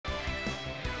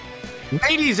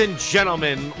Ladies and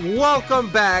gentlemen, welcome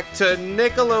back to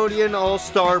Nickelodeon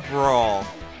All-Star Brawl.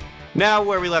 Now,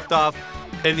 where we left off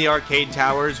in the arcade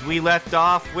towers, we left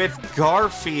off with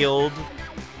Garfield.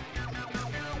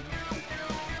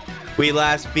 We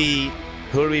last beat...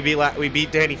 Who did we beat? We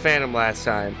beat Danny Phantom last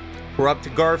time. We're up to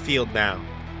Garfield now.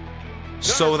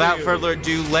 So without further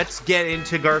ado, let's get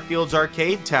into Garfield's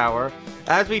arcade tower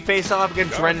as we face off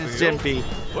against Ren and Stimpy.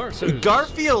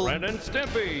 Garfield! Ren and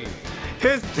Stimpy!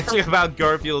 Here's the thing about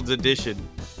Garfield's edition.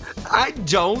 I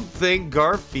don't think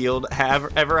Garfield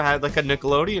ever had like a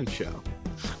Nickelodeon show.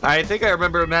 I think I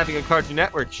remember him having a Cartoon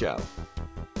Network show.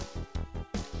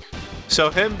 So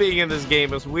him being in this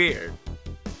game is weird.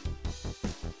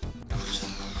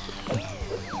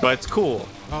 But it's cool.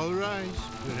 All right,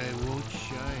 but I won't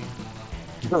shine.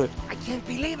 I can't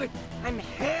believe it. I'm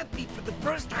happy for the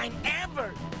first time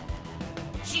ever.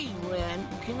 Gee, Ren,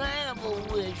 can I have a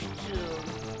wish too?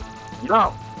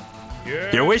 No.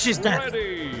 Get Your wish is death.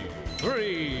 Ready.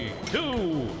 3, 2,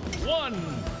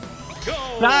 1,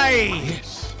 go!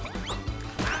 Nice!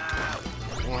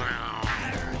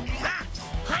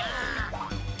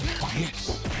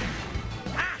 Yes.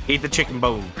 Eat the chicken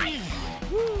bone.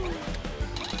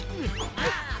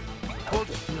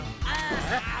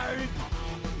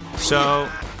 So...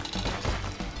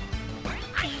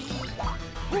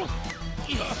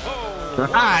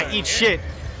 Ah, eat shit,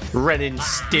 Ren and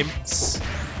Stimps.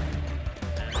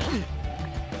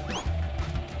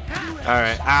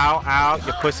 Alright, ow, ow,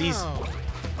 you pussies.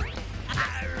 I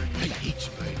hate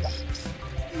spiders.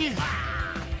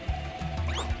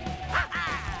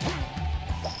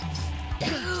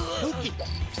 Pookie.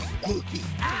 Pookie.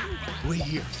 Wait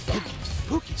here. Pookie.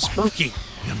 Pookie. Spooky.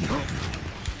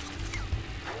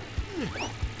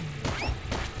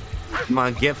 Come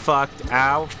on, get fucked,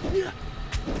 ow.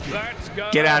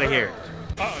 Get out of here.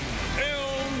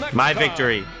 My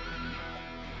victory.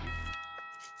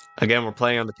 Again, we're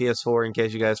playing on the PS4 in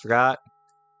case you guys forgot.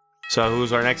 So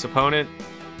who's our next opponent?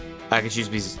 I can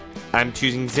choose. I'm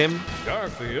choosing Zim.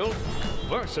 Garfield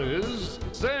versus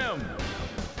Zim.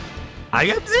 I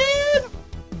got Zim.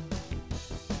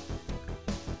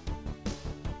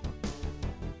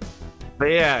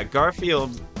 But yeah,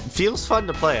 Garfield feels fun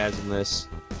to play as in this.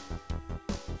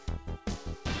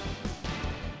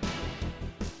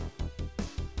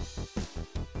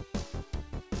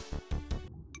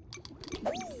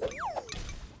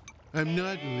 I'm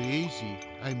not lazy.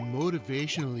 I'm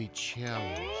motivationally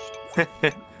challenged.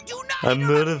 I'm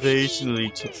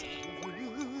motivationally challenged.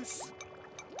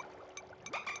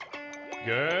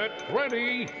 Get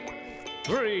ready.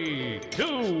 3, 2,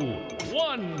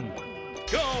 1,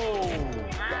 go!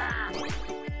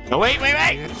 No, wait.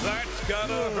 That's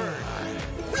gotta hurt.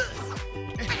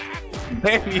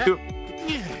 Damn you.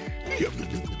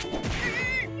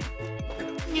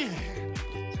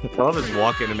 I love his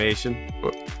walk animation.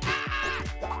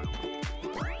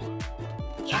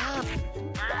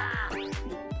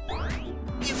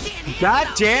 God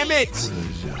damn it!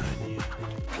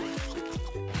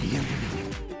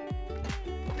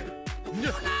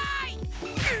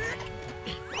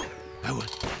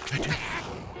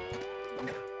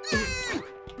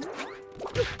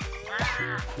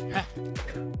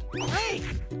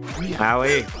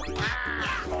 Howie.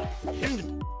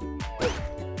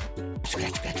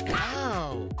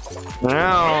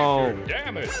 No.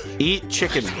 Damn it. Eat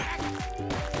chicken.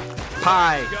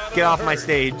 Pie. Get off my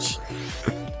stage.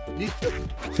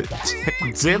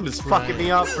 Zim is fucking me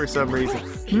up for some reason.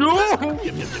 No!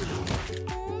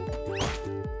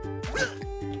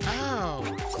 Ow.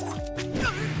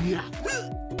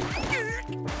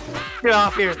 Get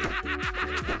off here.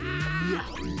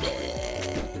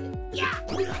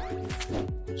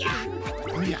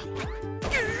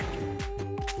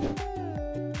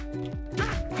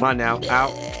 Come on now.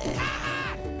 Out.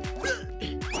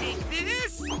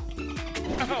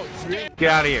 Get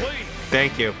out of here.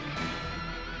 Thank you.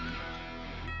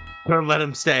 Don't let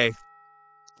him stay.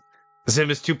 Zim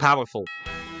is too powerful.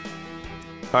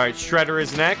 Alright, Shredder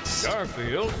is next.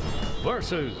 Garfield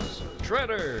versus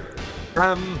Shredder.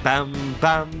 Bum bum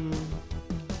bum.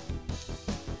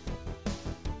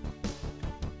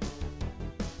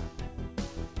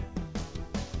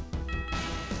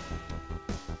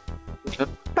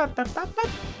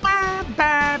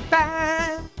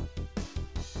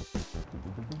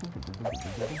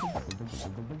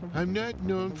 I'm not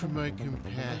known for my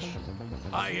compassion.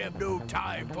 I have no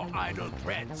time for idle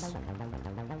threats.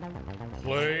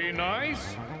 Play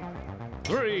nice.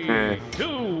 3, 2,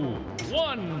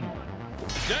 1,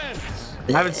 dance.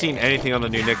 I haven't seen anything on the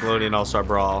new Nickelodeon All-Star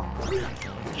Brawl.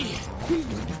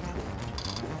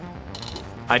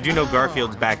 I do know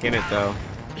Garfield's back in it, though.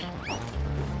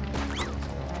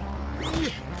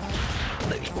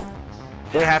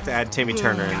 They have to add Timmy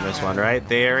Turner in this one, right?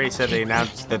 They already said they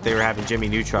announced that they were having Jimmy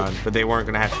Neutron, but they weren't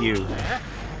going to have Hugh.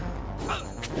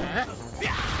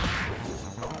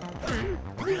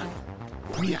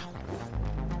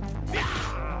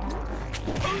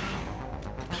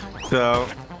 So,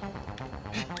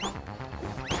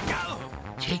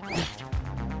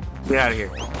 get out of here.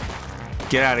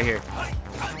 Get out of here.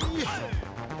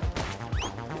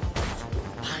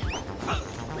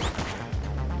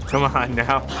 Come on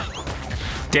now.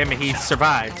 Damn it, he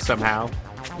survived somehow.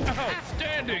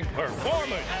 Outstanding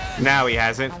performance. Now he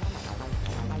hasn't.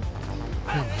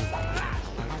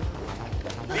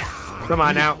 Come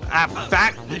on now. Ah,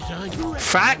 fat.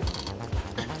 Fat.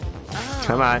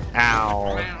 Come on.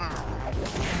 Ow.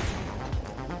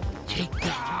 Take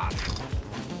that.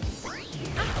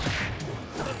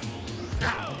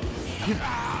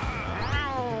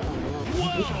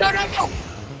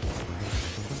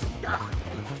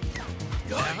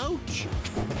 Ouch.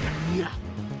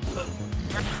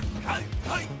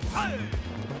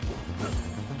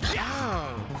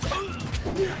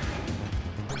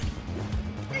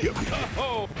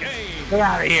 Okay. Get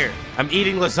out of here. I'm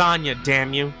eating lasagna,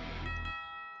 damn you.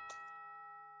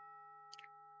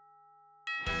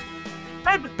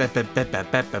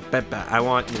 I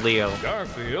want Leo.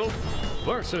 Garfield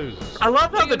versus. I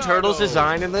love how the Leonardo. turtles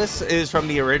design in this is from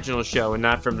the original show and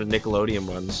not from the Nickelodeon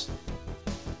ones.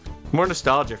 More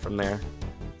nostalgia from there.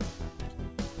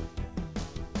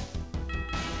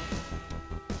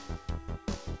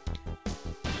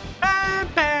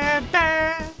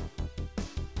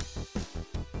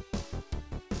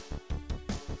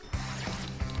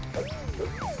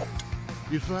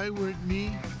 If I weren't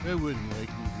me, I wouldn't like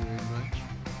you very much.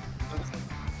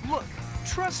 Look,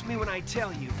 trust me when I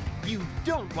tell you, you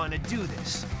don't want to do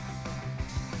this.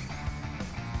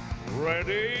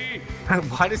 Ready?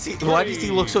 Why does he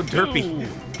look so derpy?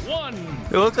 2, 1.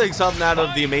 It looks like something out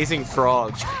of The Amazing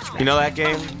Frog. You know that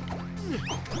game?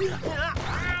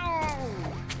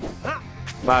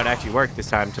 Wow, it actually worked this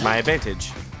time to my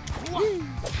advantage.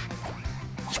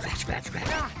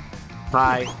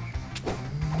 Pie.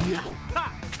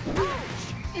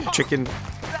 Chicken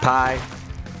pie.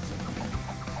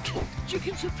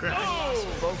 Chicken surprise.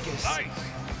 Focus. Nice.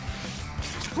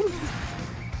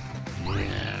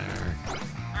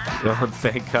 Oh,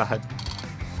 thank God.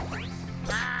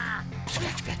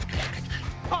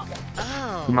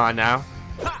 Come on now.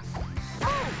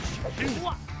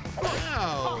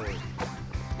 Ow.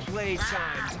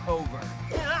 Playtime's over.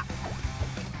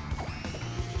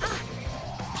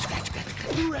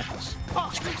 Rats.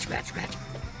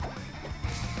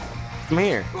 Come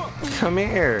here. Come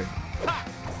here.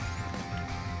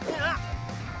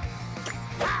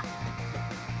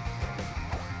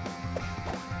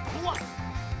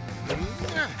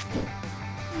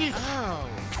 Ow.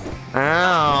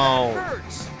 Ow.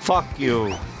 Hurts. Fuck you.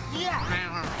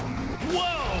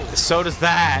 Whoa. So does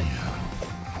that.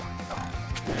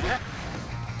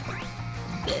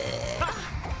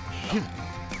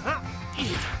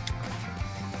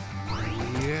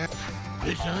 Yeah.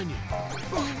 Lasagna.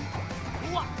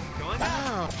 Going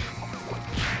Ow.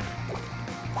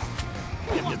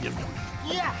 Yum, yum, yum,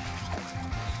 yum.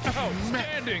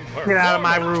 Outstanding performance. Get out of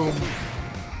my room.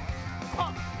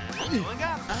 Going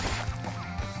up.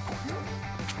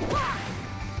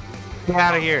 Get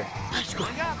out of here.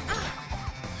 Going up.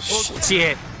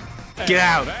 Shit. Get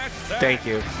out. That's that. Thank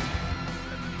you.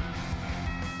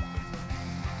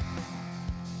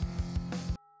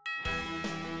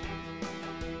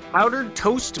 Powdered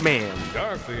Toast Man.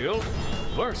 Garfield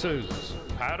versus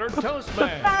Powdered Toast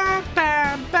Man.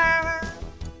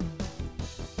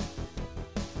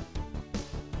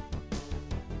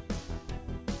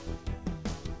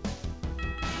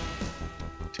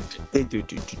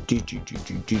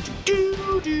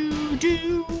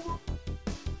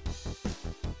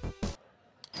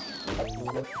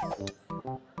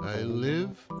 I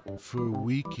live for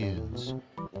weekends.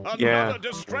 Yeah. Another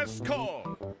distress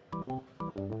call.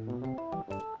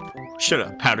 Shut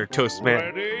up, Powdered Toast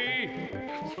Man. Ready?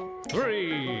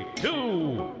 3, 2,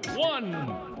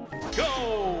 1,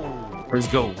 go! Let's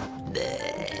go.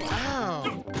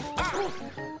 Ow.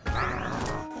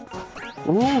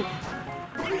 Ooh.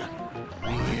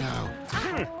 Meow.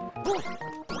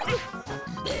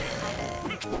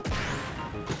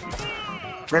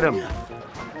 Hit him.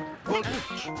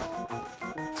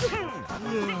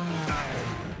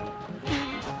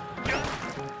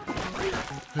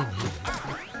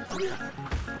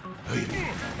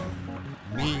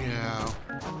 Meow.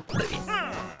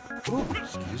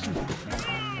 Excuse me.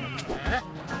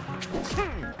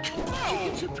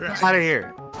 Chicken surprise. Out of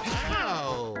here.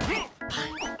 Ow.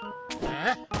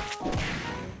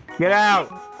 Get out!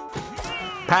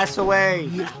 Pass away!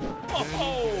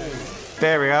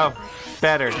 There we go.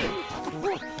 Better.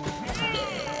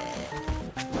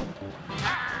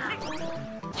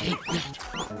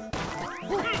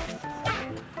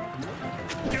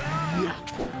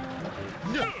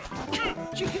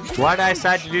 Why did I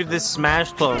decide to do this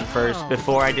Smash clone first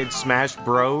before I did Smash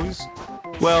Bros?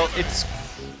 Well, it's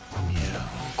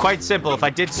quite simple. If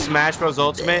I did Smash Bros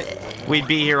Ultimate, we'd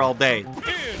be here all day.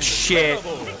 Shit.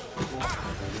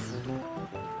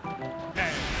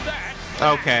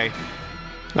 Okay.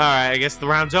 Alright, I guess the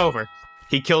round's over.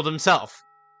 He killed himself.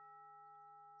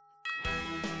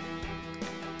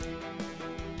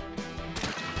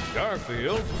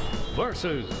 Garfield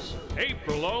versus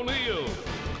April O'Neil.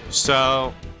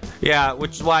 So, yeah,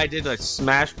 which is why I did a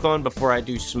Smash clone before I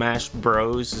do Smash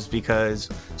Bros, is because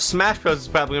Smash Bros is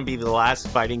probably going to be the last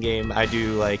fighting game I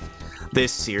do, like,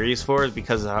 this series for, is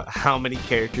because of how many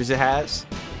characters it has.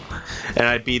 And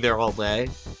I'd be there all day.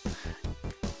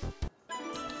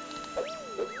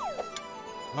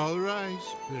 I'll rise,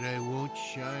 but I won't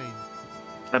shine.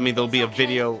 I mean, there'll be a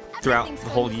video throughout the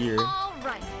whole year. All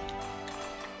right.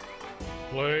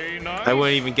 Play nice. I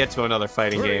wouldn't even get to another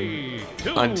fighting 3, game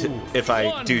 2, until if I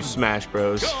 1, do Smash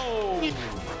Bros. Go.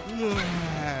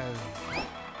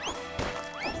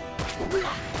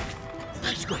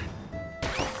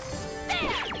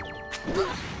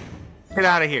 Get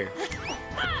out of here.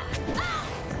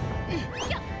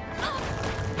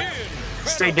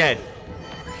 Stay dead.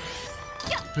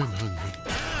 I'm hungry.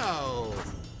 Ow!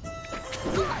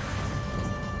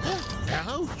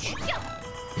 Ouch!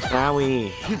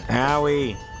 Owie.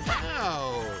 Owie.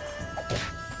 Ow!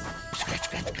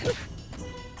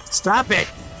 Stop it.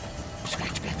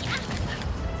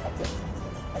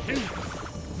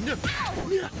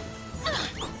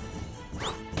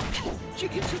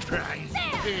 Chicken surprise!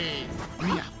 Hey!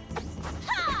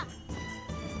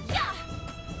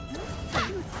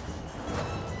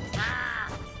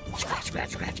 Scratch, scratch,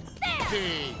 scratch!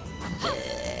 Hey!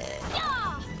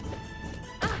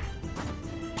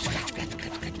 Scratch, scratch,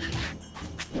 scratch, scratch!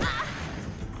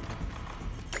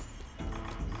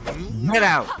 Get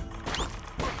out.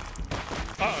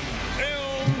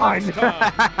 Until next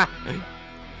time.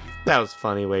 That was a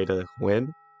funny way to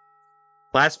win.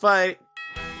 Last fight.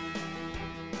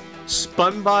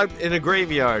 SpongeBob in a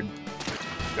graveyard.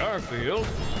 Garfield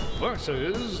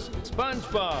versus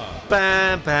SpongeBob.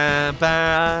 Ba ba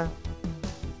ba.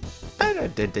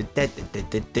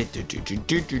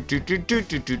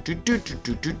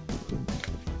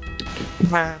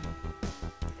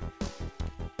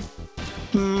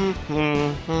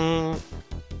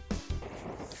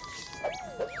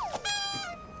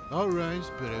 I'll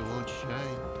rise, but I won't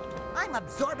shine. I'm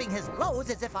absorbing his glows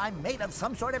as if I'm made of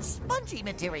some sort of spongy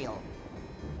material.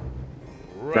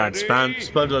 God, Ready?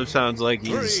 SpongeBob sounds like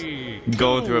he's 3,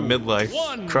 going through a 2, midlife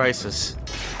 1. crisis.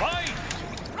 Fight!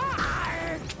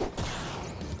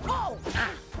 Oh!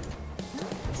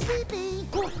 Sleepy!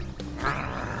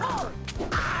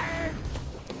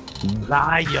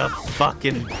 Die, you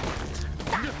fucking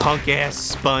punk ass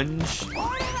sponge.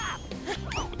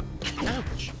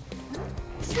 Ouch!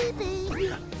 Sleepy!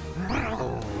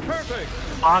 Perfect!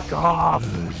 Fuck off.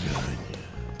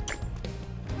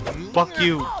 Fuck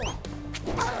you.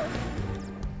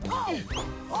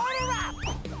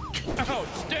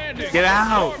 Outstanding Get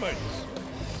out. performance.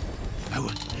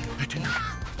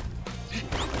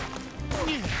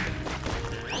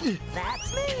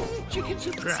 That's me! Chicken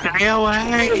surprise! Stay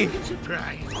away. Chicken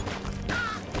surprise!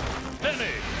 Finish.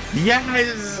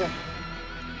 Yes.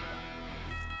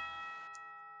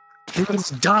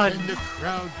 It's done. And the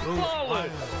crowd goes Flawless.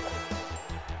 wild.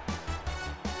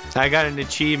 I got an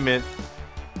achievement.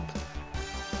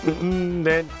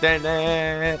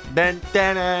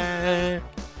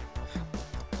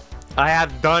 I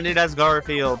have done it as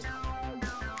Garfield.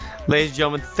 Ladies and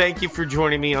gentlemen, thank you for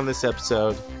joining me on this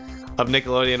episode of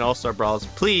Nickelodeon All-Star Brawls.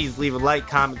 Please leave a like,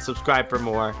 comment, subscribe for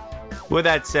more. With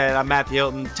that said, I'm Matthew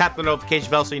Hilton. Tap the notification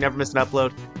bell so you never miss an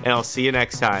upload, and I'll see you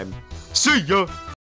next time. See ya!